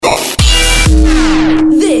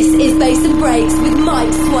Breaks with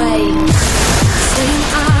Mike Sway. Same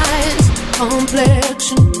eyes,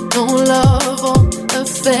 complexion, no love or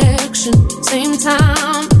affection. Same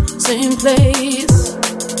time, same place,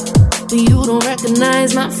 but you don't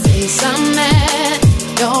recognize my face. I'm mad,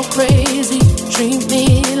 you're crazy, treat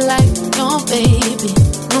me like your baby.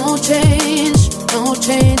 No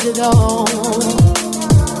change at all.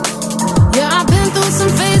 Yeah, I've been through some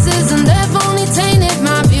phases and they've only tainted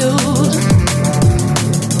my view.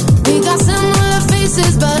 We got similar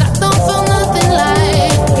faces, but I don't feel nothing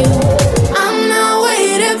like you. I'm not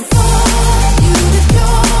waiting for you to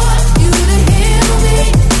cure, you to heal me.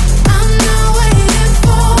 I'm not waiting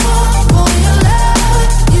for your love,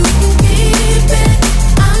 you can keep it.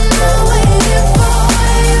 I'm not waiting for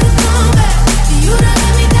you to come back, for you to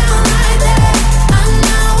let me down like that. I'm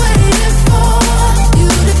not waiting for you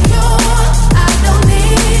to cure, I don't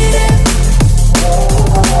need it.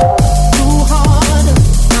 Too hard,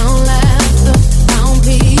 found laughter, found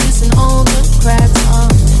peace in all the cracks of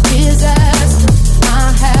disaster. I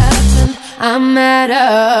happened, I'm mad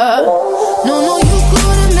at. No, you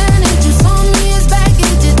couldn't manage. You saw me as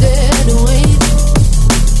baggage, you did wait.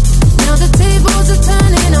 Now the tables are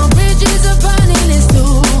turning, our bridges are burning, it's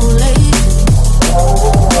too late.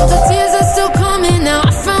 All the tears are still coming, now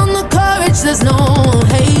I found the courage, there's no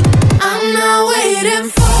hate. I'm not waiting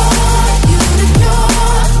for you to cure,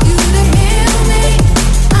 you to heal me.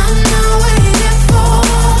 I'm not waiting for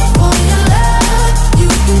your love, you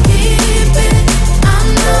can keep it. I'm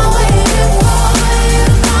not waiting for you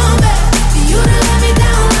to come back, for you to let me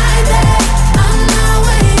down like that. I'm not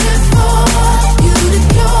waiting for you to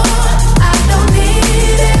cure, I don't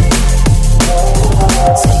need it.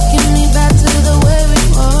 Taking me back to the way we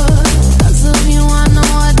were. Cause of you I know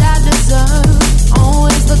what I deserve.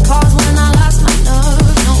 Always the cause when I lost my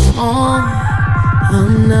nerve. No more,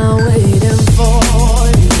 I'm not waiting for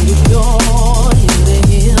you to cure, you to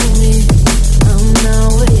heal me. I'm not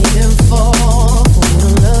waiting for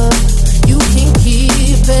your love, you can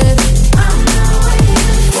keep it. I'm not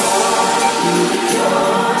waiting for you to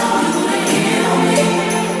cure, you to heal me.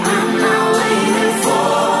 I'm not waiting for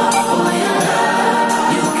your love,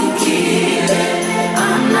 you can keep it.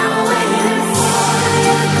 I'm not waiting for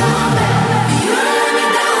you to come back, for you to let me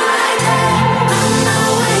down like that. I'm not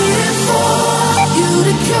waiting for you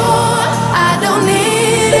to cure, I don't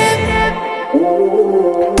need it.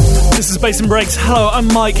 This is Bass and Breaks. Hello, I'm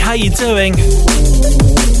Mike. How you doing?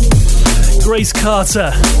 Grace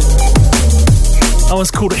Carter. That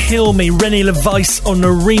one's called Heal Me. Rennie LeVice on the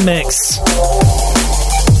remix.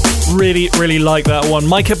 Really like that one.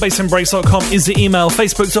 Mike at bassandbreaks.com is the email.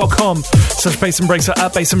 Facebook.com/Bass and Breaks or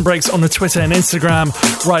at Bass and Breaks on the Twitter and Instagram.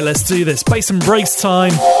 Right, let's do this. Bass and Breaks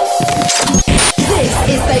time. This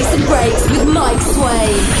is Bass and Breaks with Mike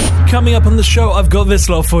Sway. Coming up on the show, I've got this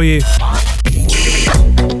lot for you.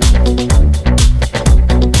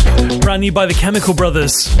 Brand new by the Chemical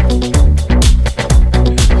Brothers.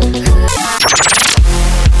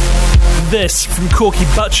 This from Corky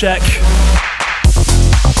Buttcheck.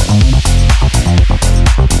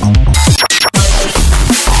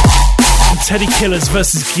 And Teddy Killers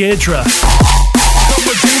versus Giedra.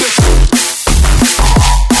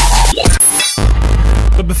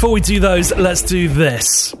 But before we do those, let's do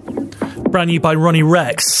this. Brand new by Ronnie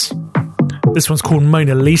Rex. This one's called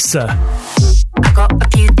Mona Lisa. I got a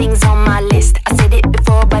few things on my list. I said it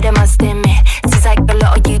before, but I must admit, seems like a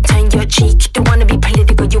lot of you turn your cheek. Don't wanna be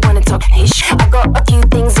political, you wanna talk ish. I got a few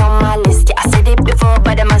things on my list. Yeah, I said it before,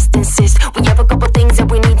 but I must insist. We have a couple things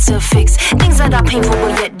that we need to fix. Things that are painful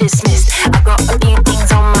will get dismissed. I got a few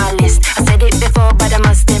things on my list. I said it before, but I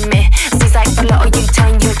must admit, seems like a lot of you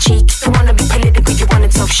turn your cheek. Don't wanna be political, you wanna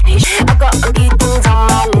talk shit. I got a few things on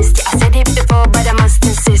my list. Yeah, I said it before, but I must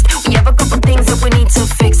insist. We have a couple things that we need to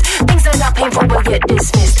fix. Things that are painful will get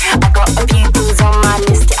dismissed. I got a few things on my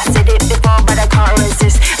list. Yeah, I said it before, but I can't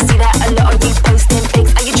resist. See that a lot of you posting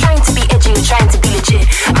pics. Are you trying to be edgy or trying to be legit?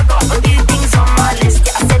 I got a few things on my list.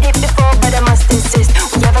 Yeah, I said it before, but I must insist.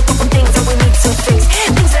 We have a couple things that we need to fix.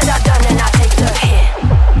 Things that I've done and I take the hit.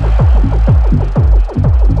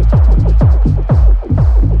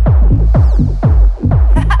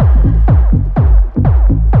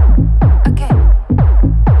 Okay,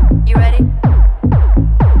 you ready?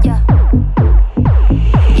 Yeah.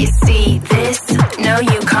 You see this? No,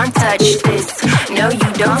 you can't touch this. No, you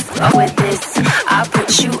don't fuck with this. I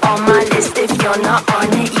put you on my list. If you're not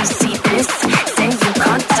on it, you see this. Say you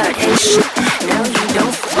can't touch it. No, you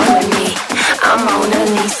don't fuck with me. I'm Mona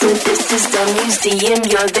Lisa. This is the museum.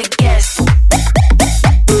 You're the guest.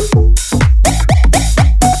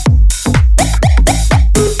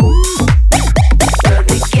 You're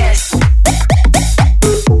the guest.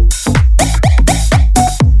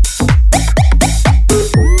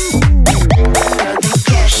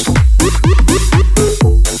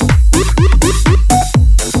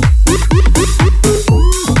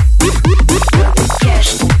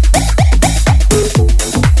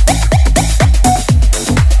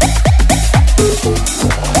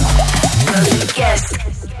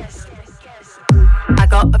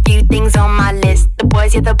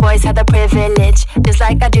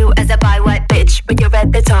 like I do as a bi white bitch, but you're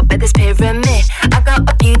at the top of this pyramid. I got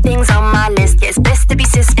a few things on my list. Yeah, it's best to be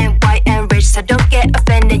cis and white and rich, so don't get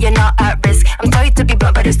offended, you're not at risk. I'm sorry to be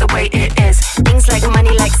blunt, but it's the way it is. Things like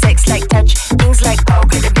money, like sex, like touch. Things like power,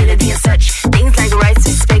 credibility and such. Things like rights,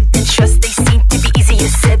 respect and trust. They seem to be easier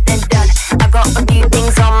said than done. I got a few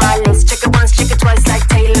things on my list. Check it once, check it twice like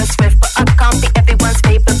Taylor Swift, but I can't be everyone's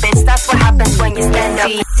favorite bitch. That's what happens when you stand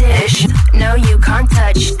up. Tish, no you can't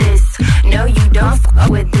touch this. No you don't fuck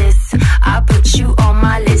with this. I put you on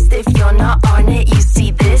my list. If you're not on it, you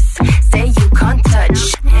see this. Say you can't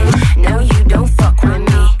touch it. No you don't fuck with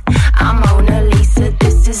me. I'm Mona Lisa.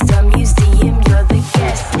 This is the museum. You're the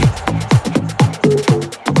guest.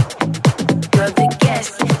 You're the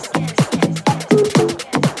guest.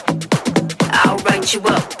 I'll write you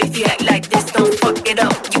up. If you act like this, don't fuck it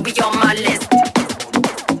up. You be on my list.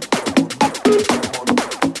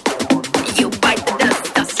 You bite the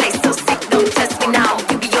dust. I slay so sick. Don't test me now.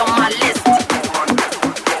 You be on my list.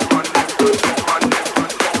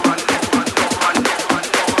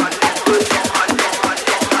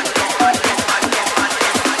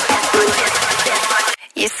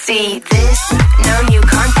 You see this? No, you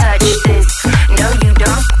can't touch this. No, you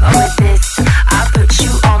don't fuck with this. I put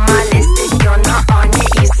you on my list. If you're not on it,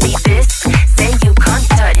 you see this. Say you can't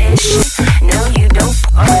touch it. No, you don't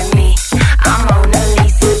fuck with me. I'm Mona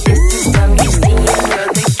Lisa. This is the museum.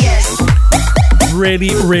 You're the guest.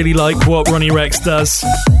 Really like what Ronnie Rex does.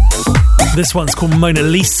 This one's called Mona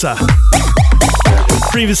Lisa.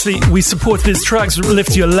 Previously, we supported his tracks with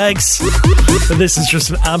Lift Your Legs, but this is just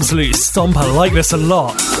an absolute stomper. I like this a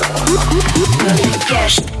lot.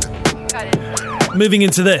 Moving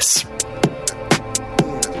into this.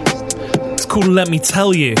 It's called Let Me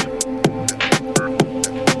Tell You.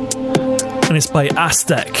 And it's by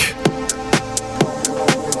Aztec.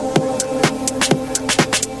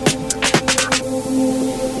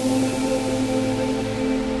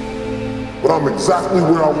 But I'm exactly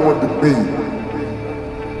where I wanted to be.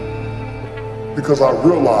 Because I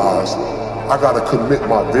realized I gotta commit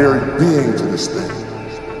my very being to this thing.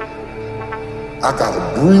 I gotta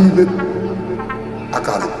breathe it, I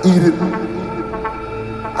gotta eat it,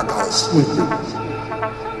 I gotta sleep it.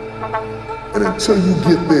 And until you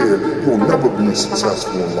get there, you'll never be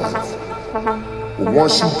successful in life. But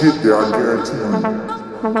once you get there, I guarantee you,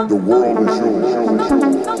 the world is yours.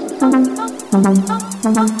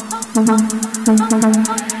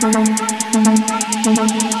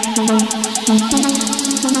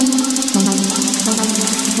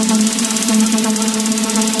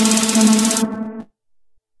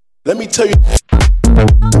 Let me tell you.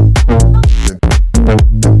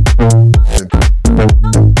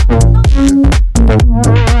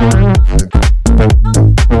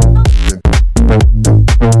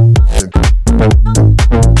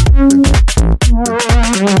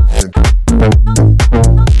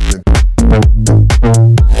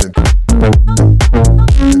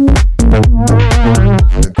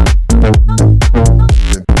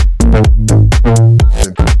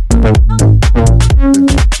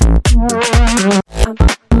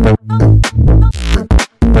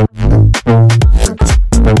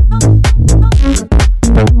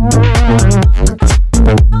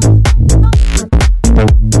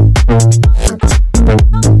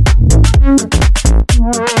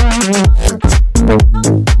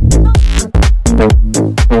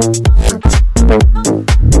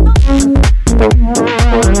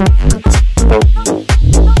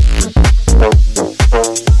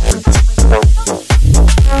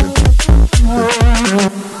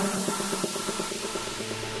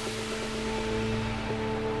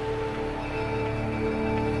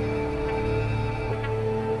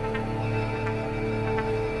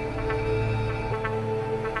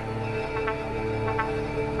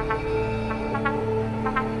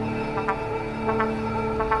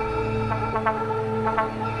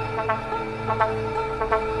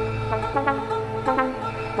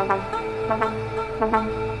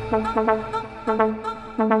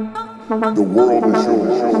 The world is yours.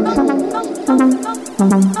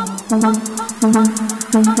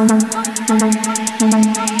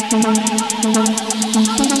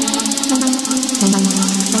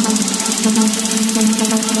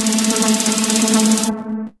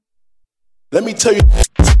 Let me tell you.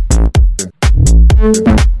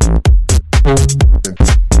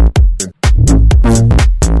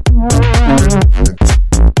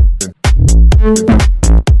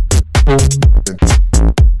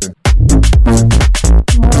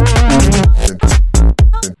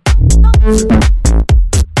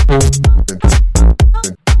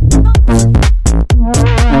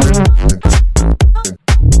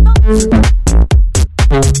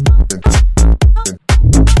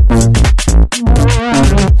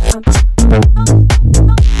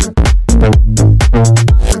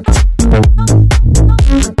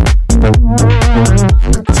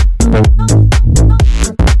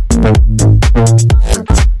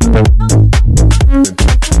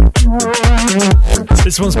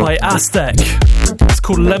 one's by Aztec. It's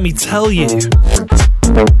called Let Me Tell You.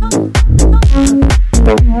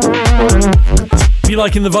 If you're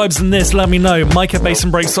liking the vibes in this, let me know.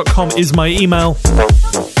 Mike@bassandbreaks.com is my email.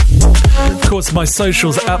 Of course, my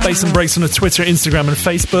socials at Bass and Breaks on Twitter, Instagram, and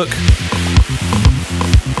Facebook.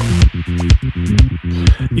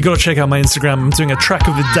 You gotta check out my Instagram. I'm doing a track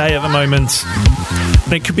of the day at the moment.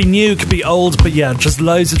 And it could be new, it could be old, but yeah, just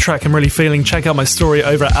loads of track I'm really feeling. Check out my story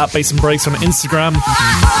over at Bass and Breaks on Instagram.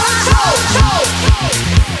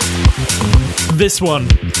 This one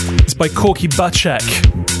is by Corky Butchek.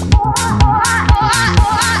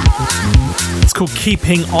 It's called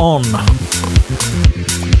Keeping On.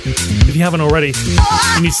 If you haven't already,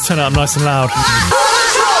 you need to turn it up nice and loud.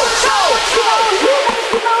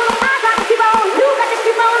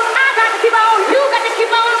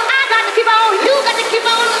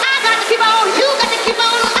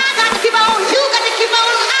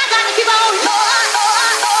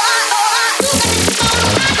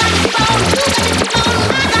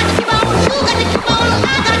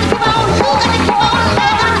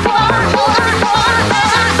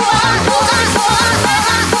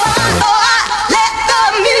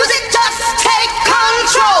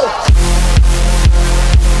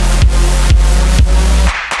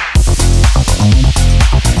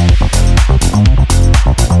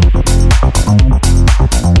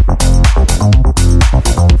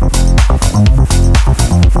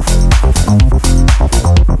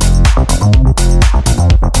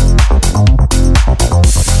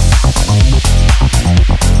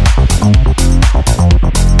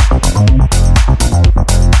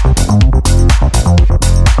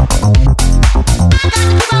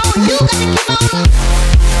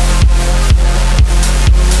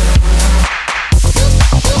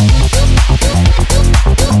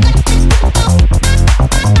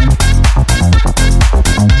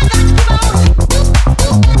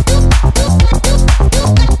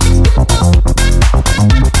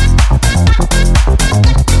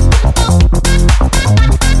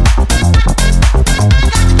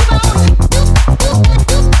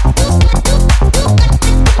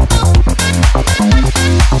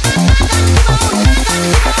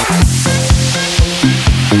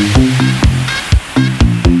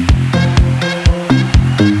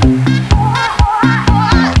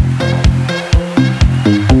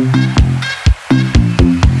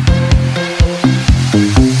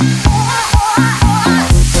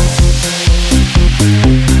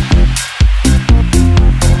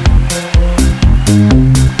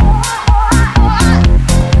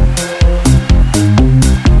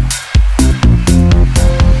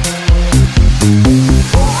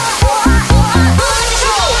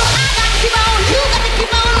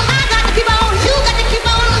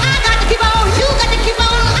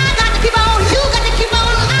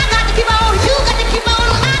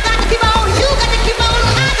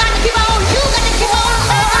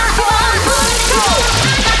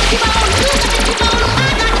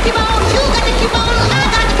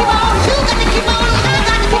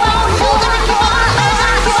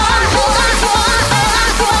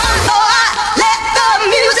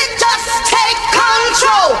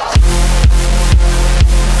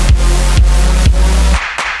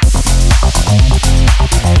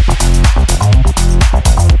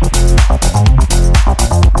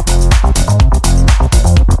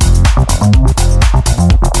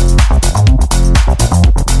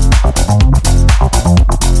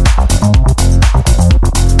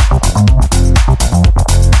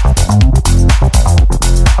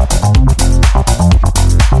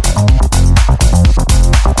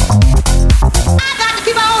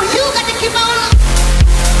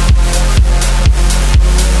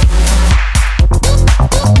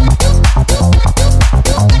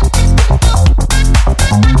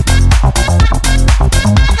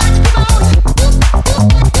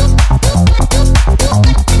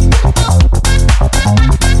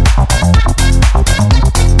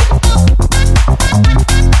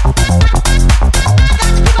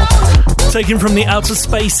 Taken from the Outer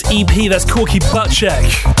Space EP, that's Corky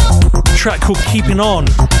Butchek. A track called Keeping On.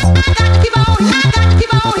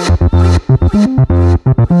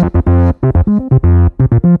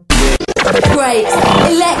 Breaks,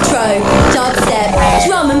 electro, dubstep,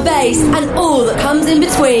 drum and bass, and all that comes in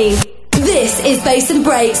between. This is Bass and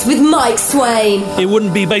Breaks with Mike Swain. It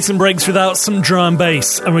wouldn't be Bass and Breaks without some drum and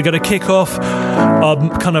bass, and we're going to kick off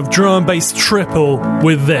a kind of drum and bass triple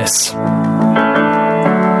with this.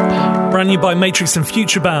 Brand new by Matrix and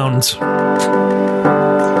Futurebound.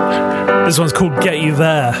 This one's called Get You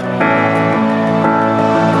There.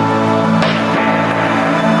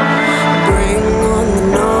 Bring on the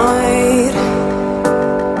night.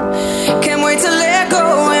 Can't wait to let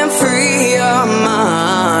go.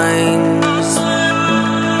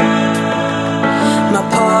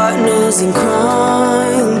 partners in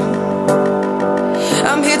crime.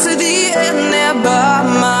 I'm here to the end, there by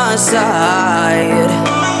my side.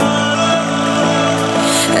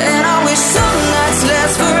 And I wish some nights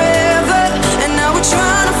last forever, and now we're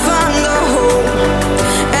trying to find a home.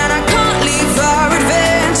 And I can't leave our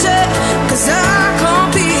adventure, 'cause I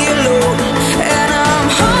can't be alone. And I'm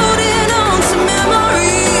holding on to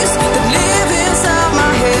memories that live inside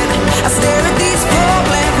my head. I stare at these four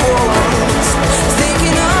blank walls,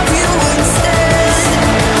 thinking of you instead.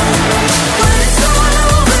 When it's all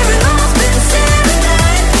over and all's been said and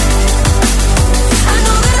done, I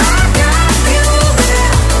know that I got you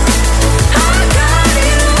there. I got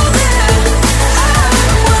you there.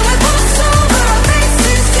 When we both over, our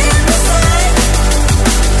faces in the sun,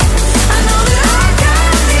 I know that I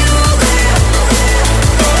got you there.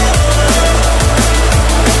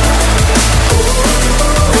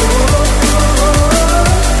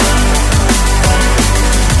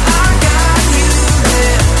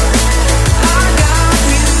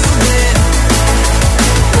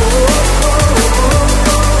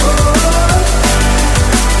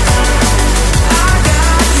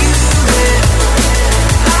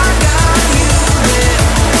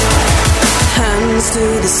 Hands to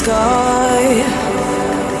the sky,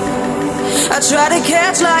 I try to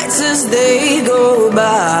catch lights as they go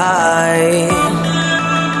by.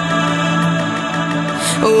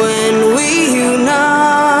 When we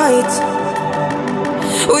unite,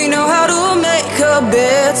 we know how to make a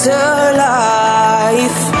better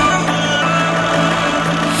life.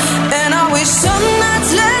 And I wish some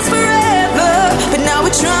nights last forever, but now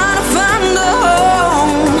we're trying to find a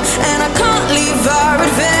home. And I can't leave our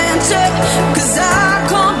adventure, 'cause I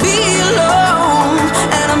can't be alone.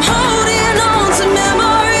 And I'm holding on to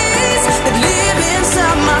memories that live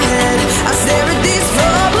inside my head. I stare at these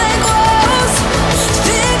four blank walls,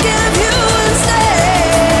 think of you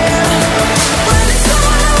instead. When it's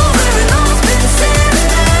all over and all's been said and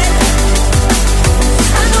done,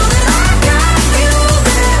 I know that I got you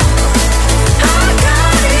there. I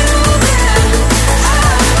got you there.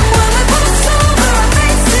 When we both over, our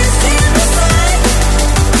faces in the sun,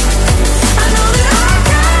 I know that I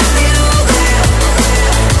got you there.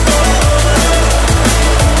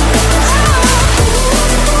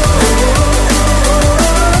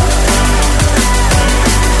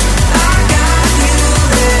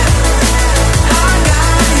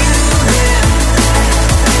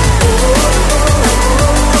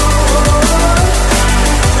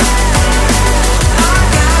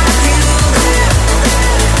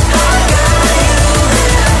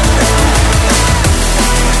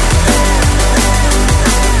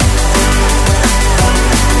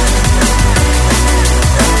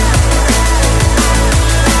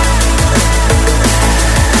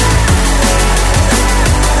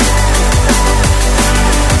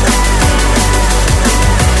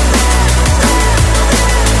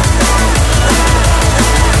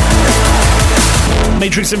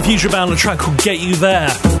 Matrix and Futurebound, a track called Get You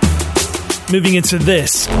There. Moving into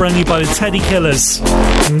this, brand new by the Teddy Killers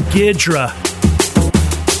and Girdra.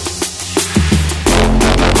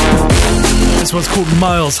 This one's called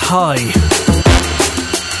Miles High.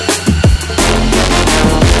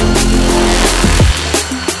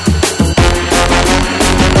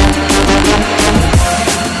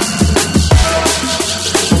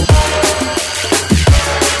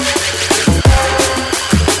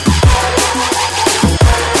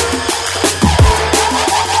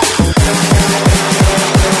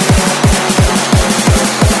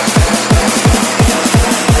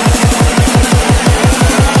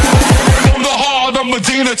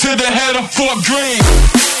 To the head of Fort Greene.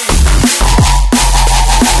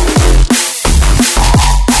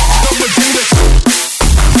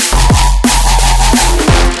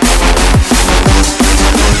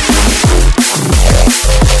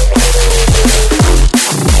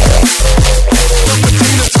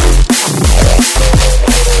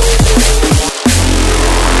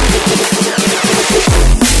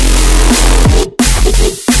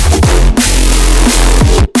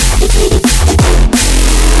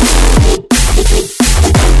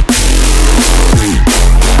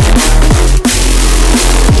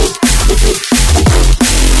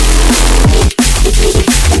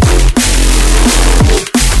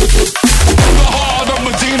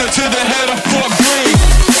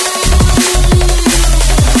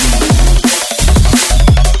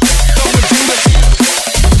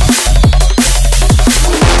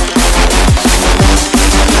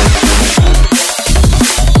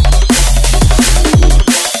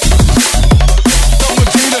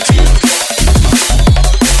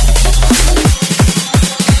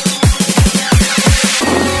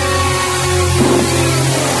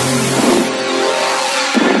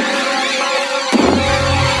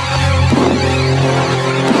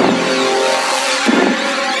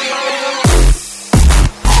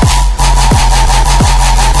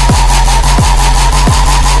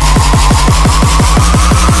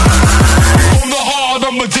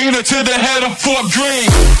 dream.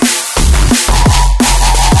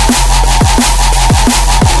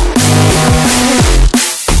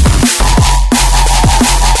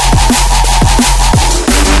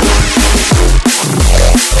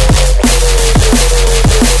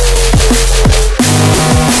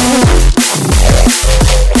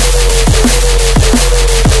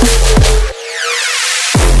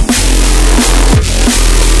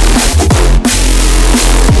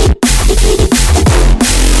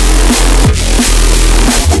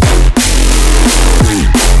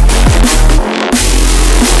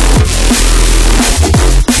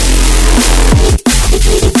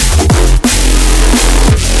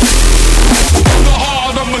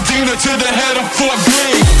 To the head of Fort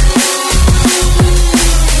Greene.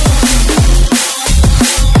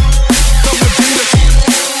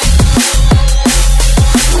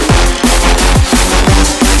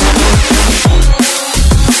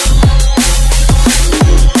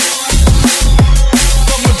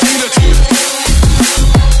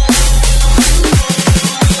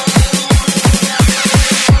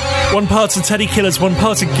 One part of Teddy Killers, one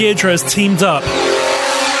part of Geirdre has teamed up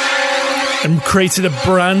and created a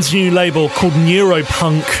brand new label called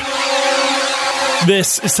Neuropunk.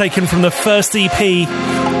 This is taken from the first EP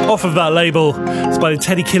off of that label. It's by the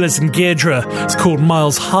Teddy Killers and Geirdre. It's called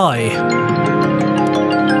Miles High.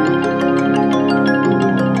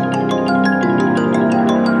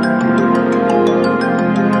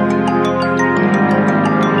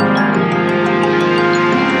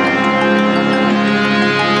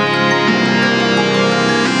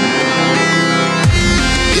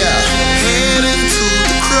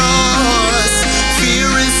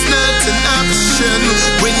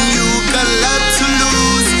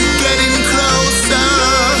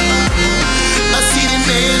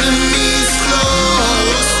 Enemies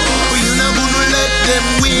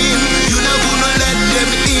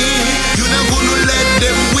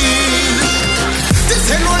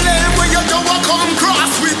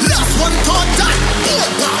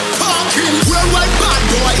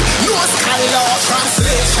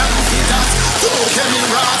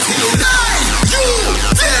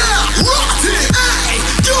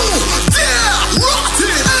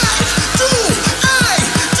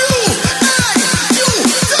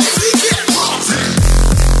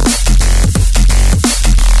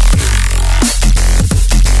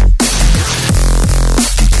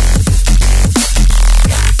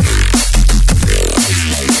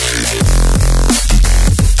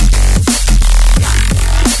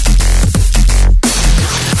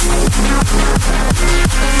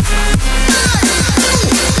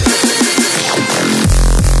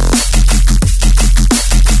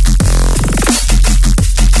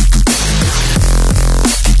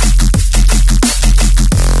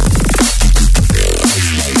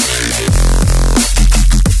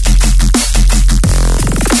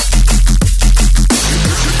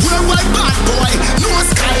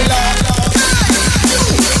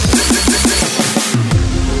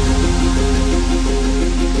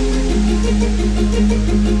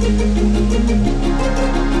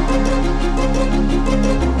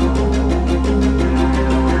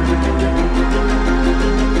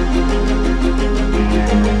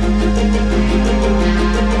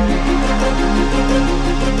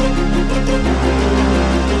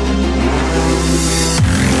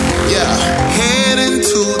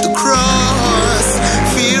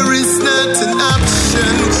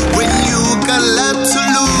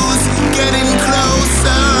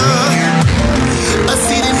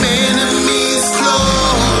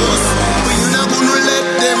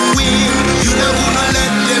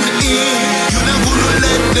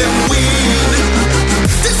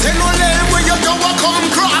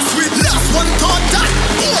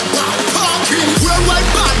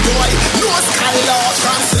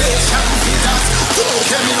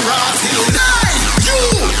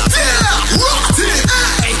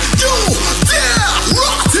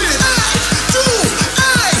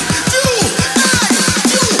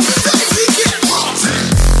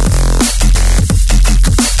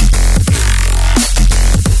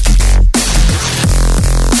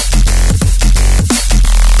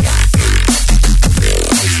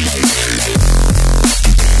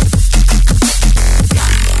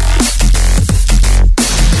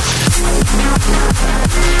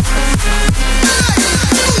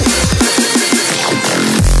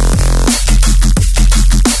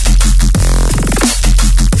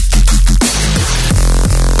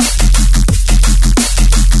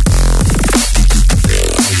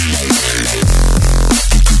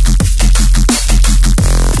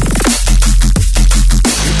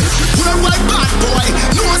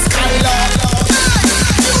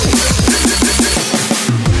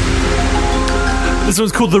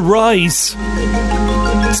one's called The Rise.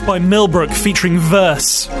 It's by Millbrook featuring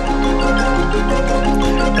Verse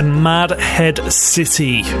and Mad Head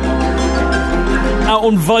City. Out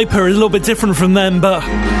on Viper is a little bit different from them, but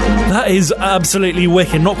that is absolutely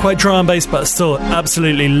wicked. Not quite drum and bass, but still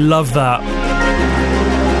absolutely love that.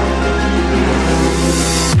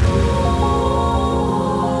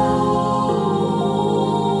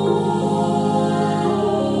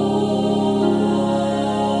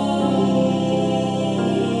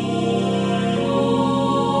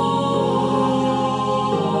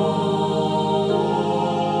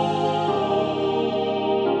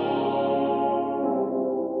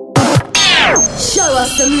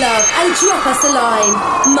 Some love and drop us a line.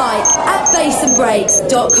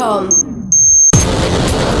 Mike@bassandbreaks.com.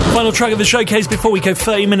 Final track of the showcase before we go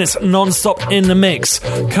 30 minutes non-stop in the mix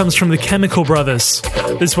comes from the Chemical Brothers.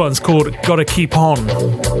 This one's called Gotta Keep On.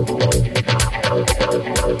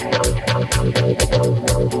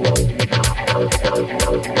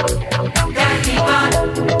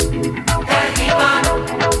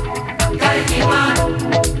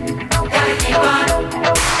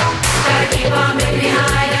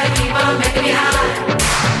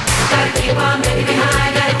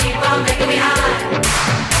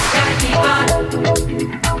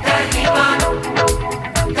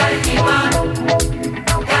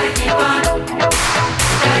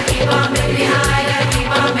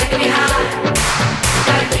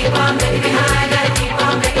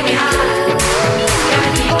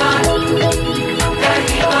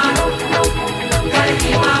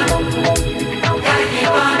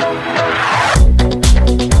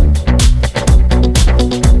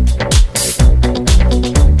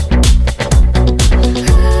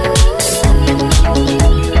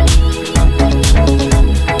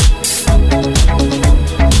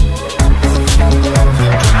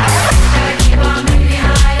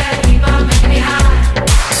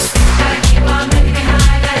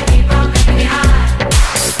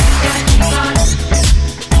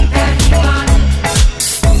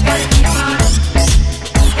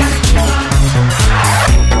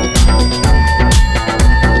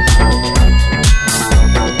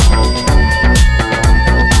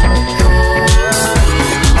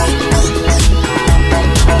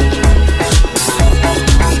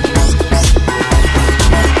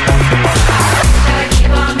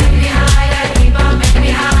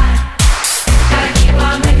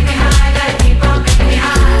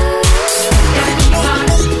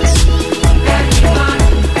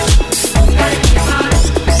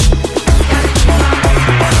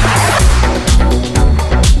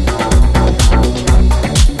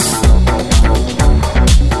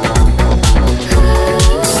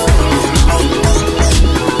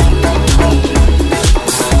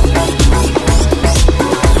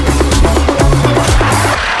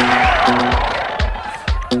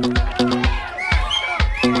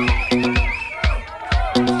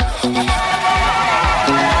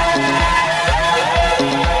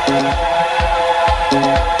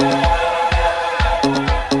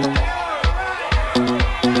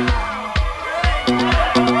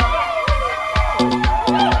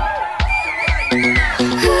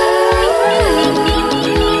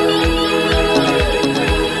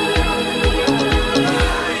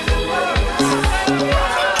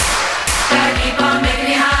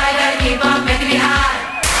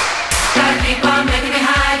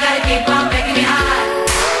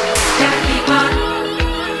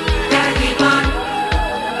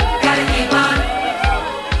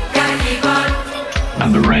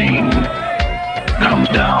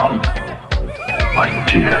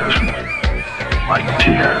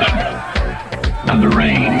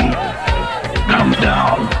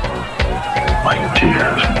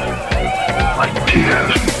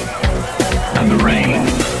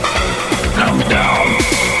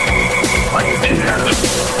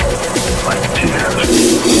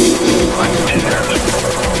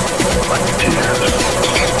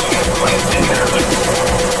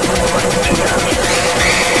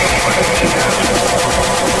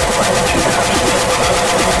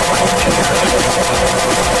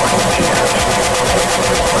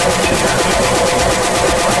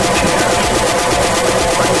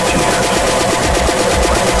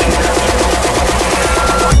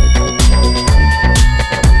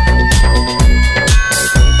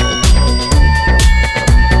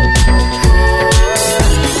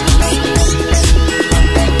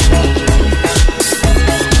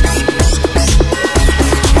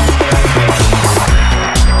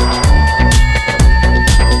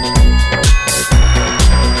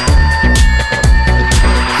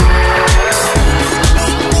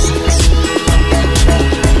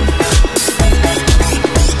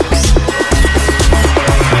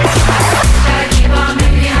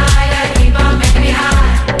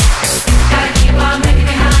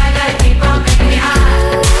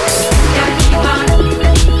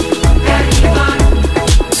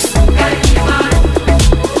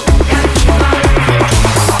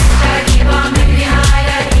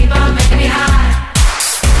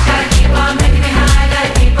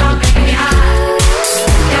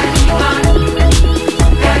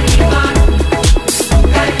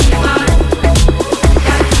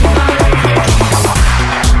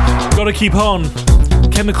 Gotta keep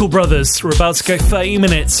on. Chemical Brothers, we're about to go 30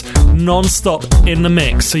 minutes non-stop in the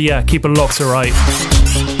mix. So yeah, keep it locked, alright?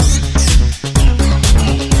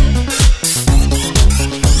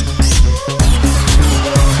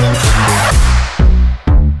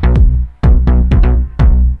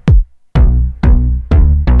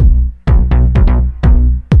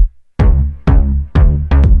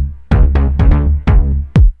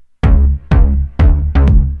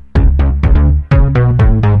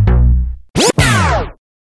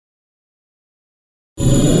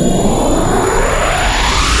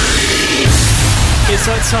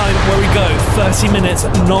 Time where we go 30 minutes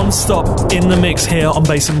non-stop in the mix here on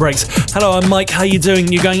Bass and Breaks. Hello, I'm Mike. How you doing?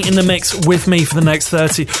 You're going in the mix with me for the next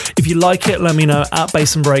 30. If you like it, let me know at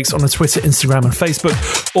Bass and Breaks on the Twitter, Instagram and Facebook,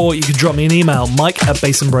 or you can drop me an email,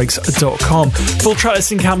 mike@bassandbreaks.com. Full track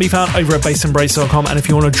listing can be found over at bassandbreaks.com, and if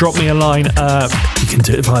you want to drop me a line, you can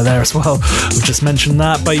do it via there as well. I've just mentioned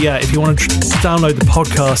that, but yeah, if you want to download the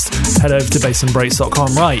podcast, head over to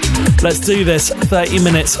bassandbreaks.com. Right, let's do this 30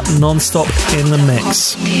 minutes non-stop in the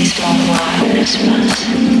mix. Faisons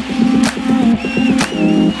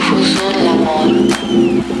l'amour,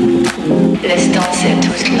 laisse danser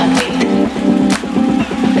toute la nuit.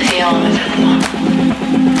 Viens avec moi,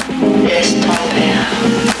 laisse tomber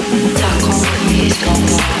ta compagnie sur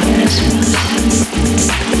moi, l'espace.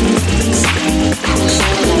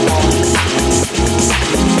 Faisons l'amour,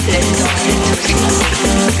 laisse danser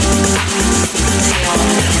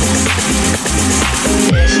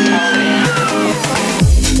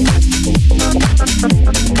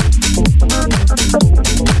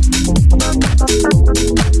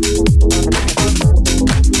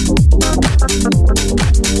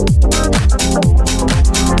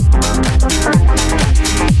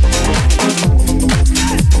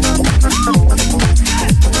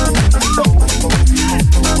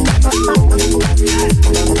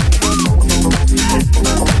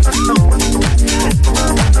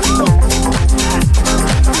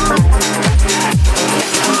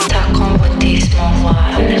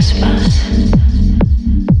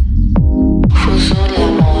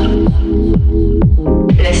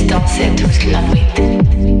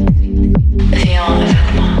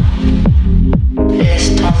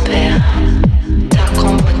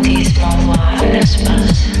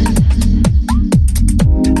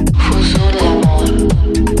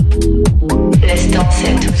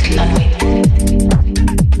toute la nuit.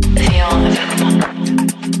 Viens avec moi,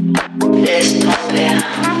 laisse tomber.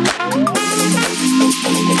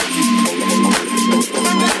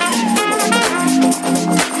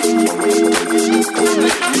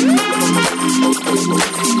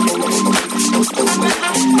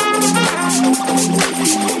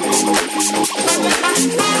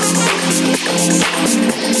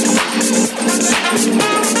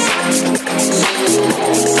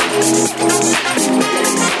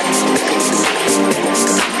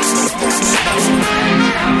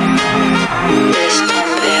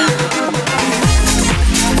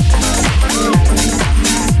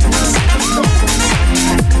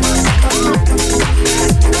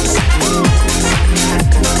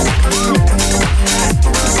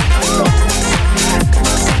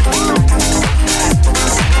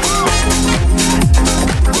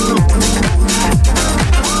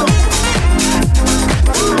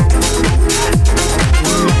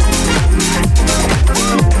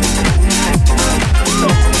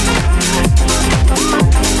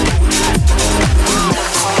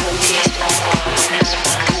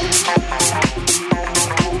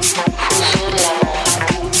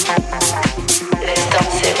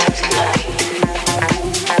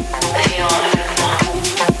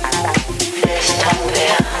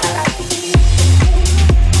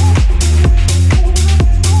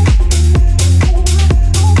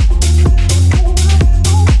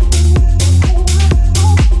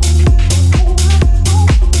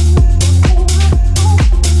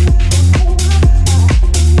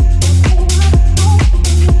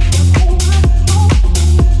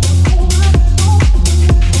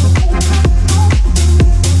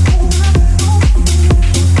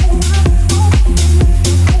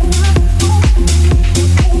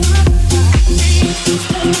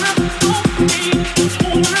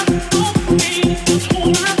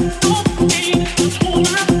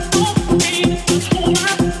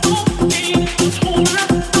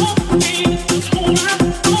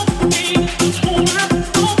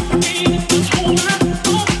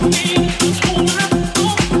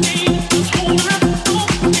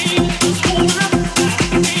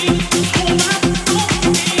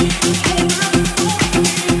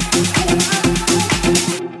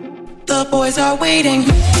 boys are waiting.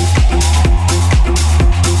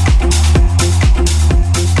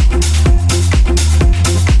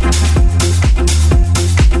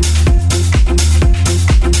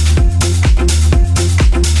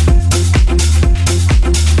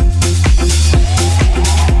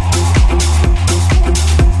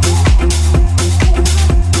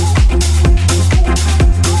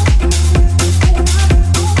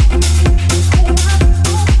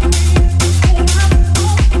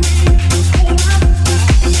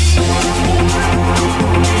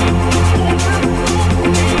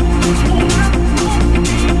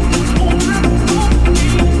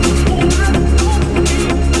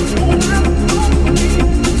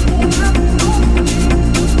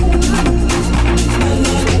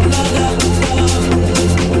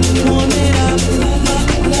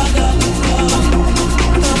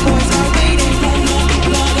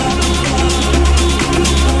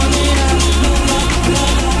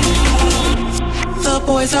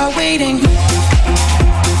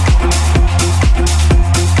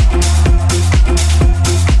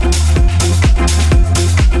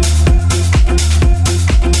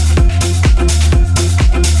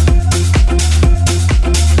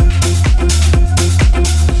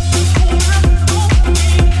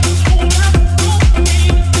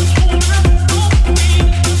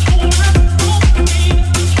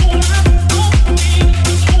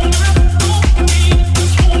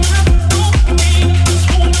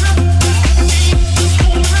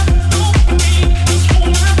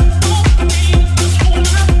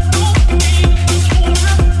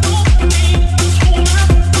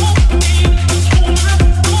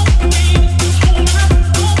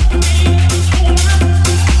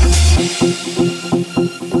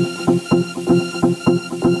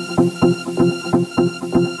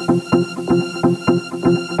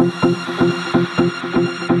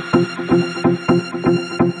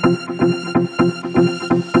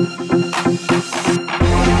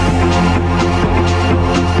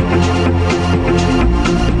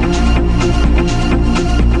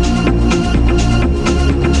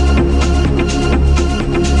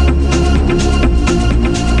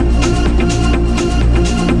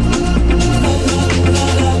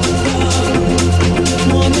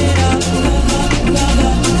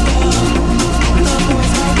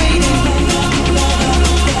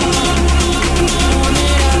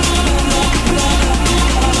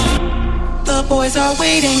 start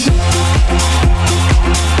waiting.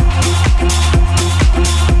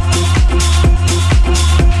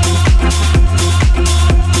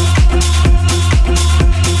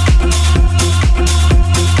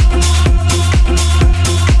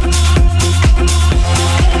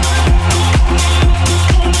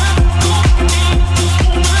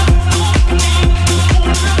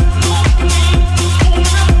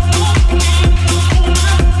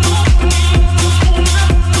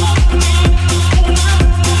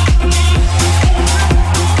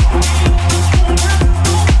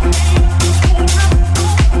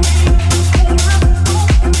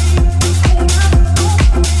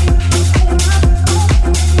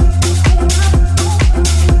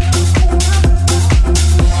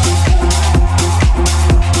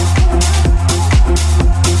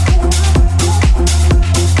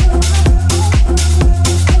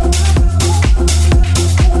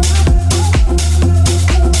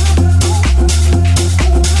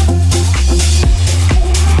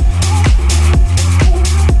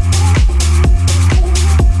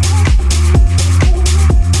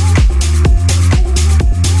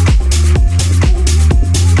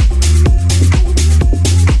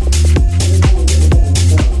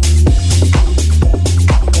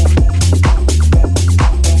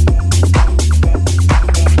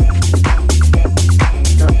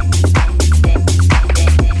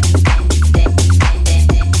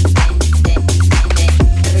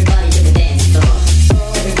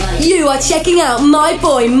 Checking out my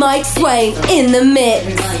boy Mike Swain in the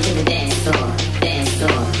mix.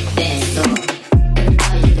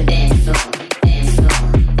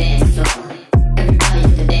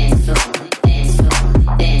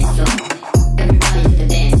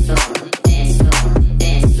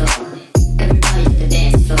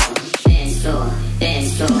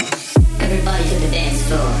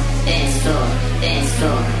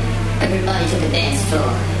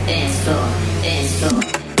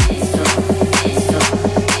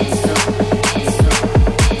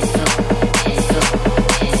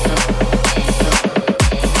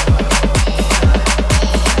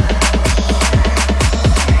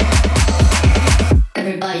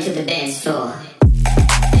 Everybody to the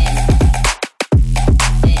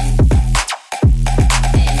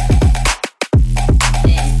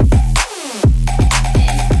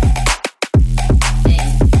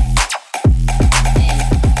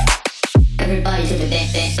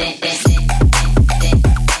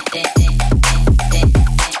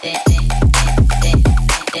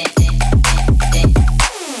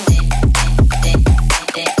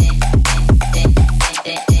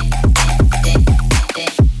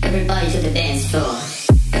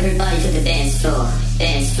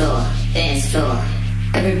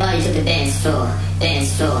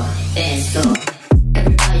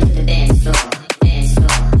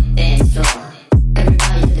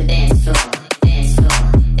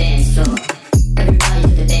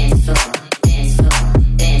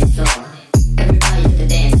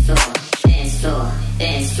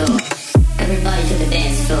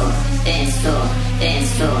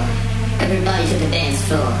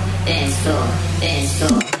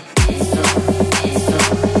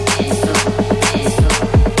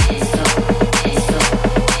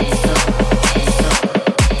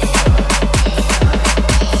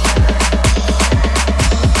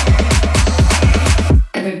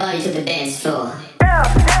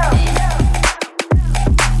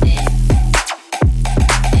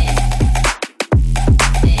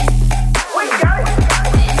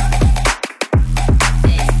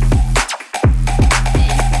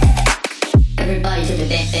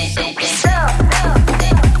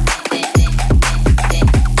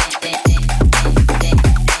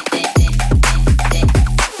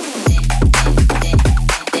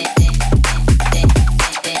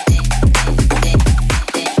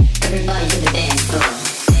dance floor.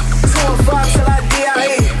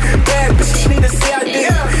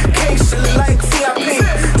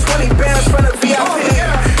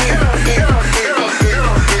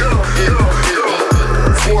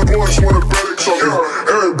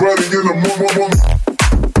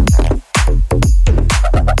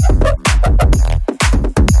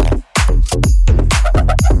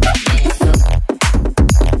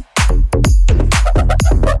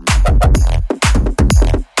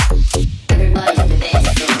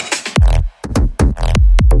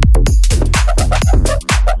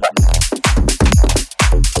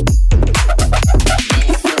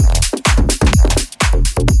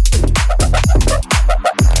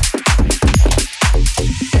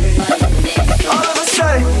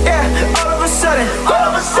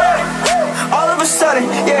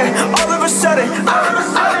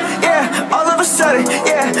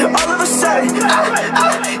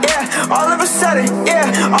 sudden,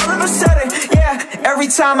 yeah, all of a sudden, yeah. Every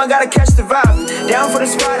time I gotta catch the vibe. Down for the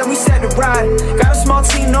spot and we set the ride. Got a small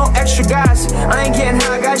team, no extra guys. I ain't getting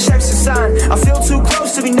high, got checks to sign. I feel too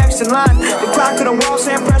close to be next in line. The clock on the wall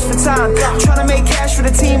saying press for time. Trying to make cash for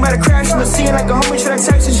the team, at a crash in the scene like a homie trying to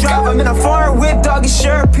Texas drive. I'm in a foreign whip, dog, it's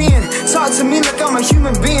European. Talk to me like I'm a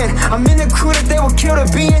human being. I'm in the crew that they will kill to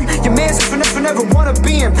be in. Your man's for never wanna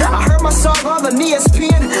be in. I heard my song all on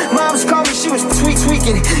ESPN. Moms called me, she was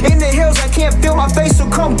tweaking. In the hills, I can't feel my face, so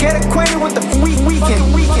come get acquainted with the weekend. 2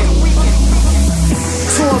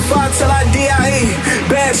 and 5 till I DIE.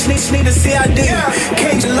 Bad snitch need a CID.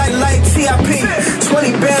 Cage like TIP.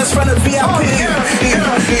 20 bands from the VIP.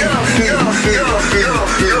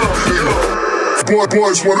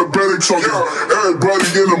 Boys wanna bet each other. Everybody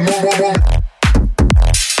in the moment.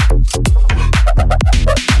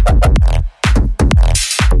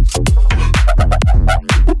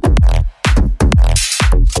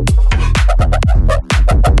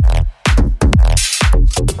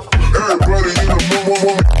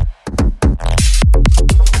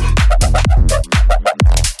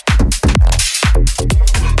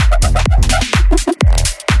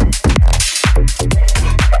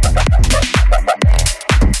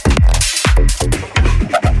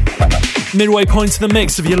 Midway point to the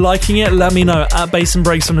mix. If you're liking it, let me know at Bass and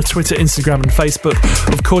Breaks on the Twitter, Instagram and Facebook.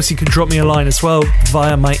 Of course, you can drop me a line as well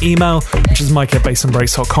via my email, which is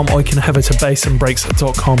mike@bassandbreaks.com, or you can head over to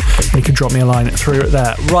bassandbreaks.com and you can drop me a line through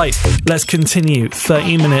there. Right, let's continue.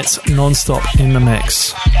 30 minutes non-stop in the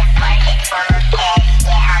mix.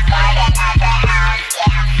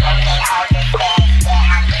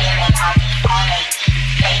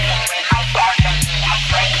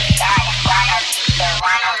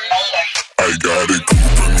 I got it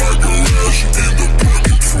cooped in my garage, in the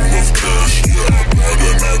pocket full of cash. Yeah, I bought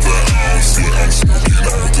another house. Yeah, I'm smoking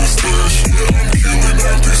out the stash. Yeah, I'm killing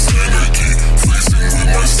out this energy, flexing with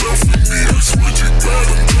myself and me. I swear to God,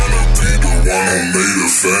 I'm gonna be the one who made a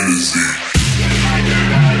fantasy.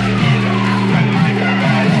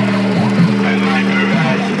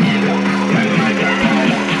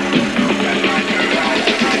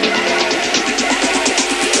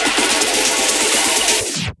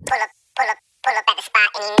 Pull up at the spot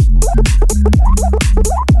and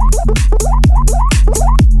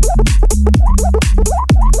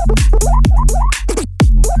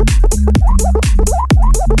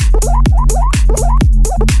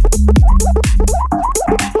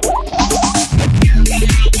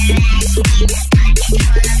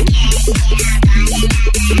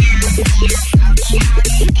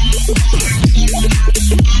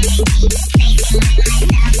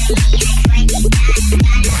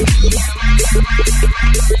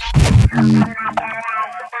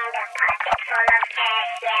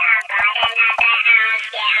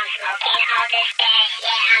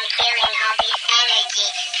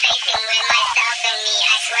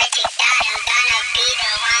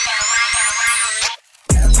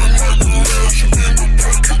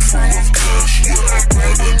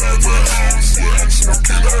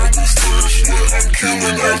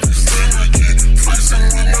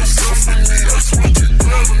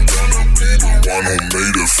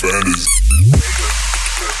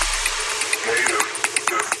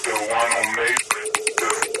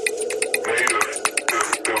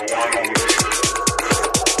The one who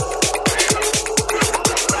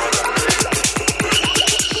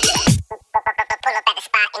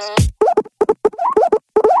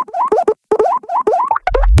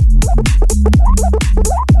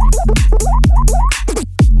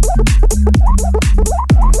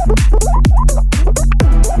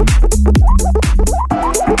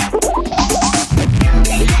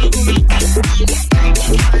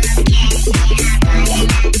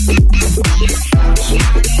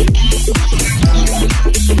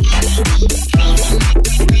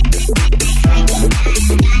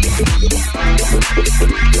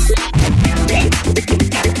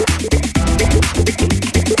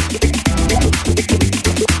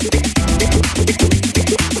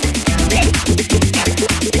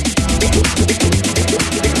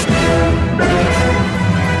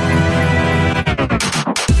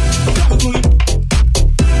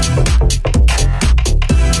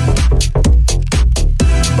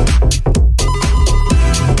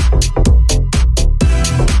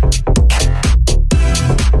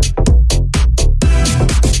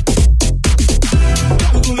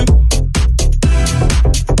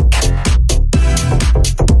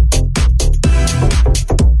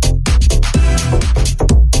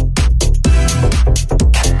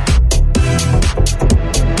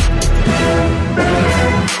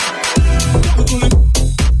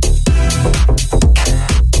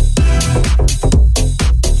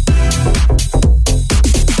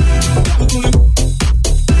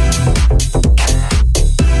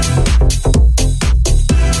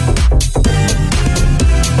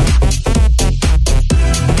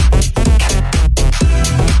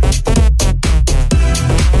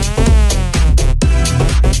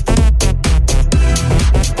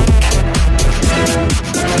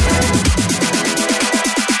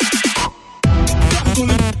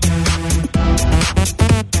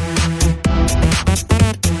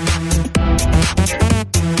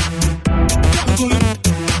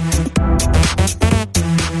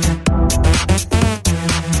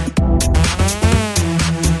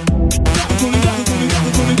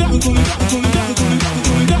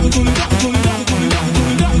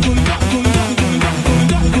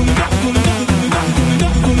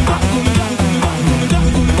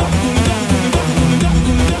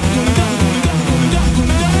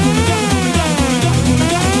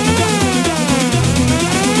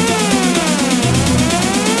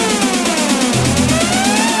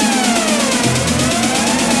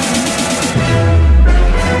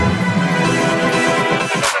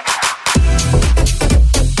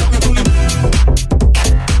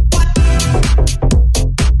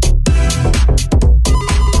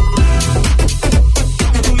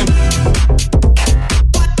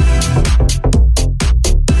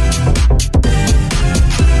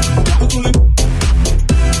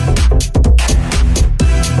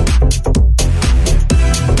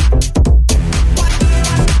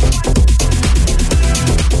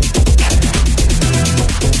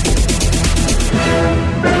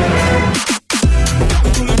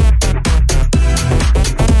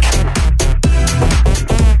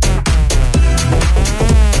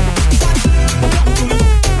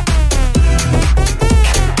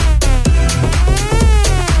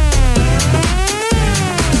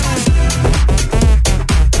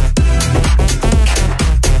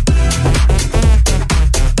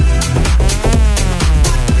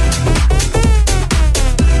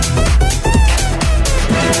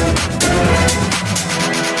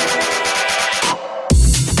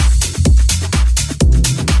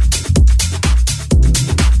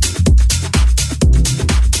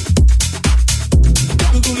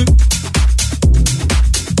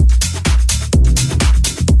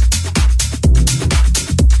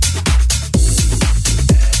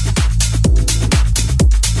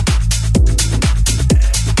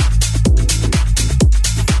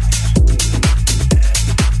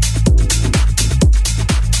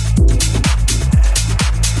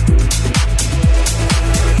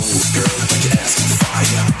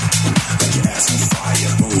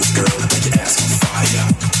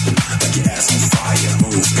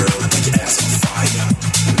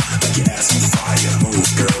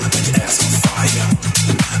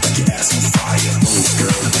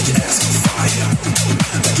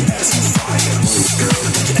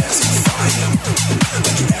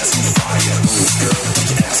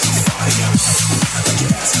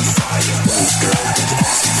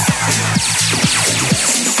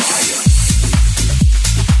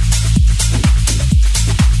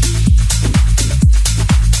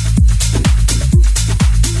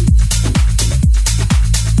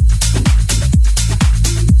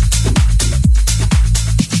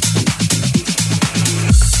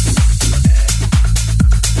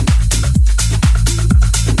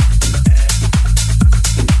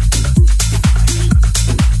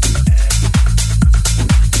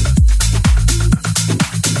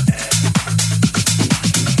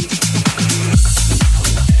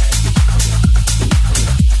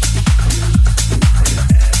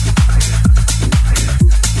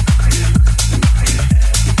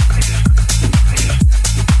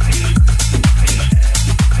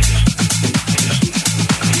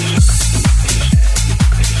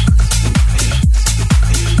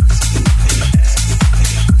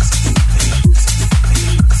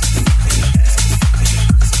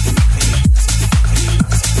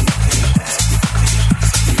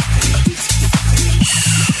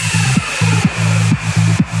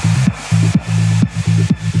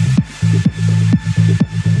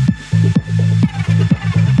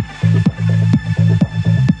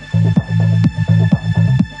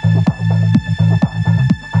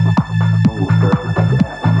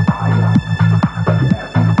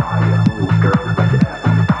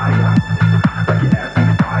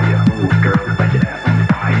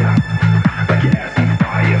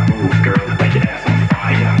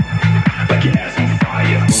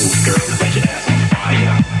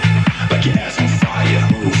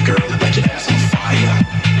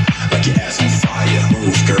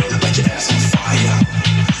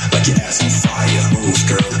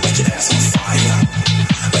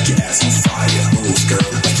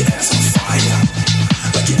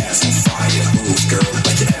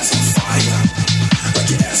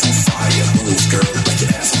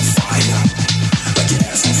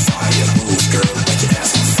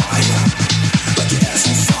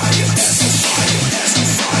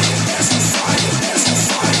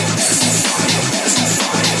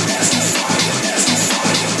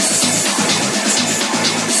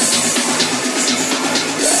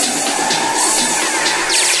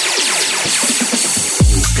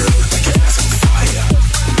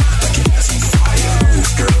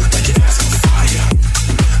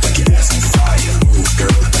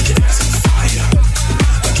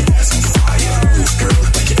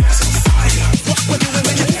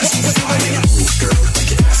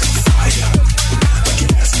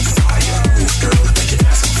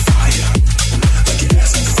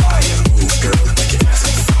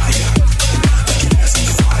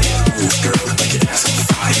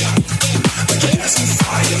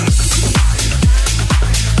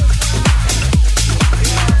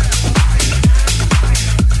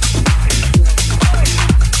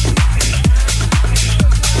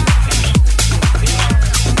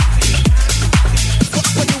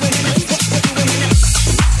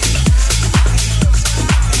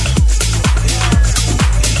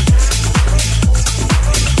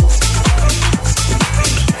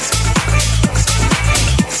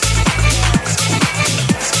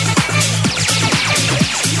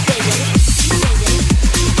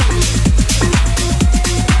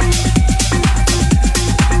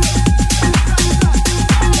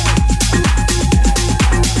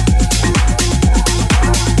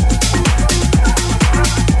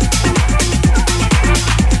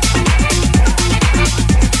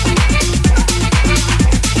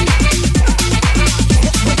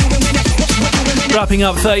Wrapping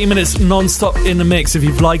up 30 minutes non-stop in the mix. If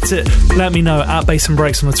you've liked it, let me know at Bass and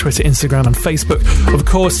Breaks on the Twitter, Instagram and Facebook. Of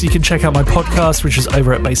course, you can check out my podcast, which is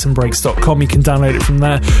over at bassandbreaks.com. You can download it from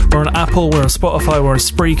there. We're on Apple, we're on Spotify, we're on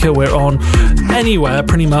Spreaker, we're on anywhere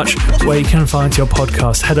pretty much where you can find your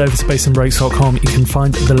podcast. Head over to bassandbreaks.com. You can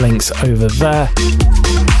find the links over there.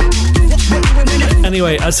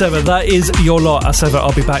 Anyway, as ever, that is your lot. As ever,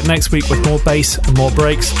 I'll be back next week with more bass and more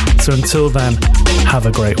breaks. So until then, have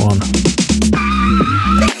a great one.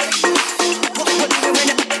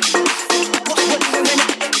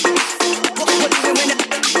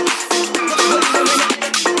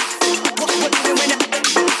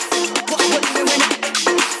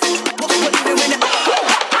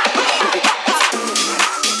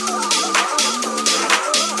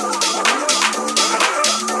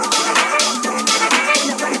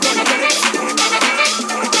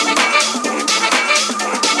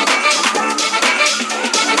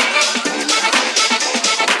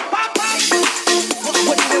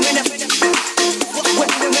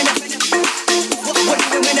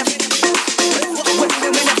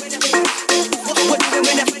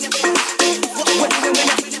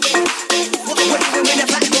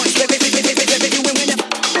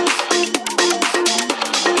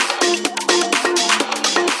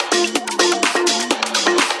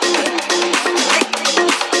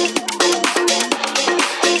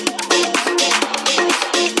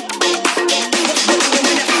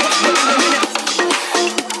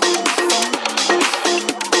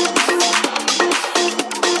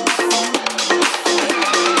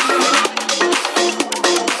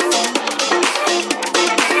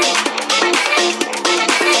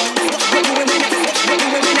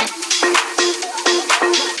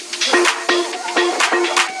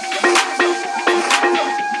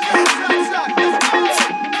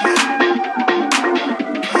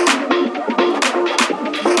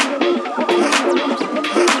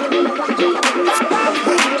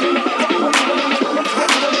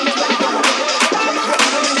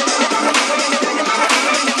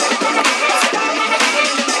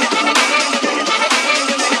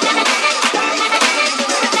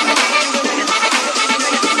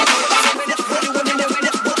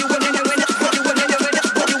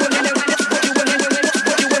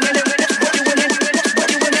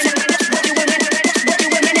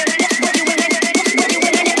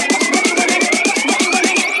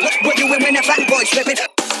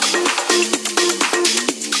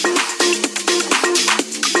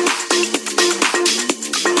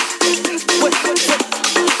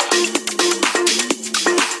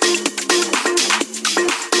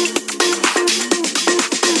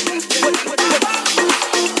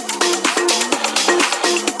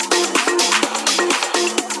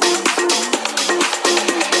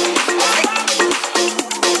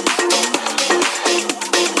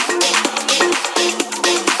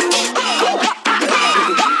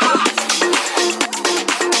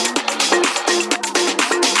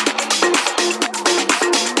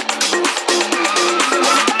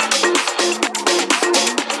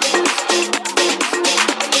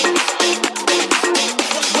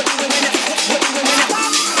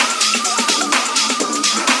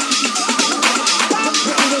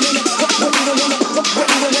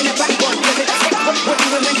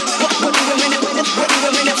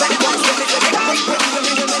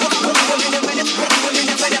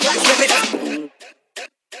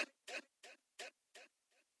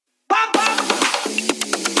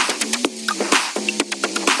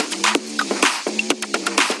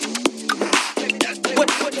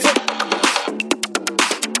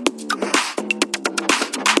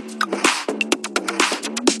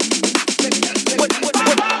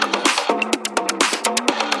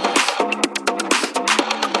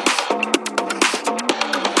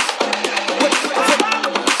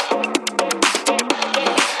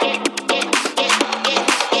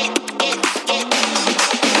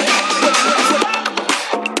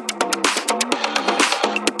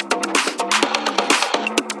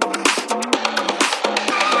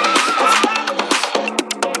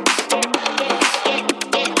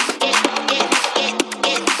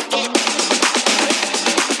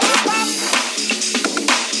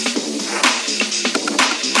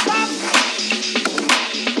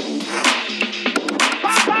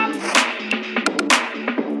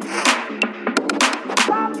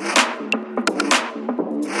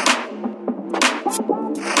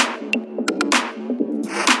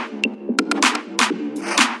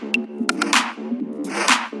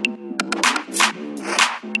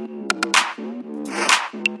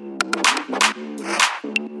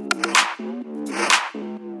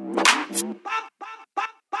 Bye.